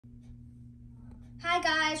Hi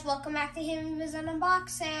guys, welcome back to Hymns and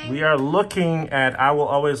Unboxing. We are looking at I Will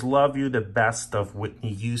Always Love You, the best of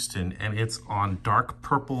Whitney Houston, and it's on dark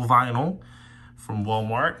purple vinyl from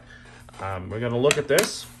Walmart. We're gonna look at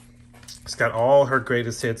this. It's got all her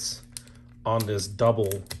greatest hits on this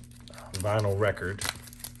double vinyl record.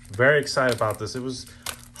 Very excited about this. It was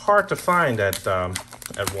hard to find at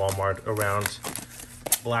Walmart around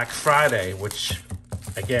Black Friday, which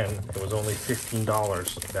again, it was only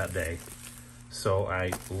 $15 that day. So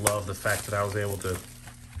I love the fact that I was able to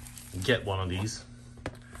get one of these.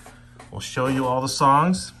 We'll show you all the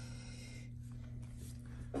songs.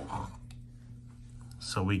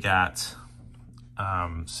 So we got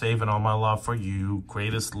Saving All My Love for You,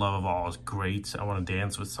 Greatest Love of All is great. I Want to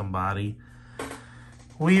Dance with Somebody.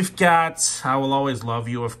 We've got I Will Always Love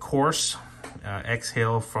You, of course.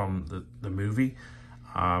 Exhale from the movie.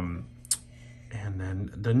 And then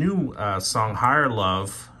the new song, Higher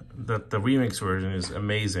Love, the remix version is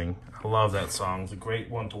amazing. I love that song. It's a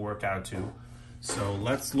great one to work out to. So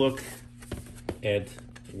let's look at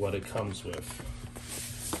what it comes with.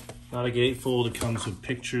 Not a gatefold. It comes with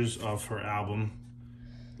pictures of her album.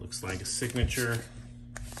 Looks like a signature.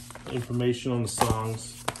 Information on the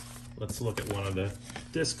songs. Let's look at one of the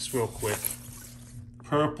discs real quick.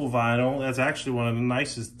 Purple vinyl. That's actually one of the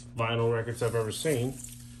nicest vinyl records I've ever seen.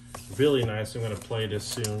 Really nice. I'm going to play this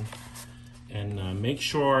soon. And make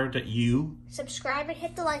sure that you subscribe and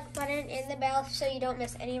hit the like button and the bell so you don't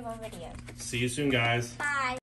miss any of our videos. See you soon, guys. Bye.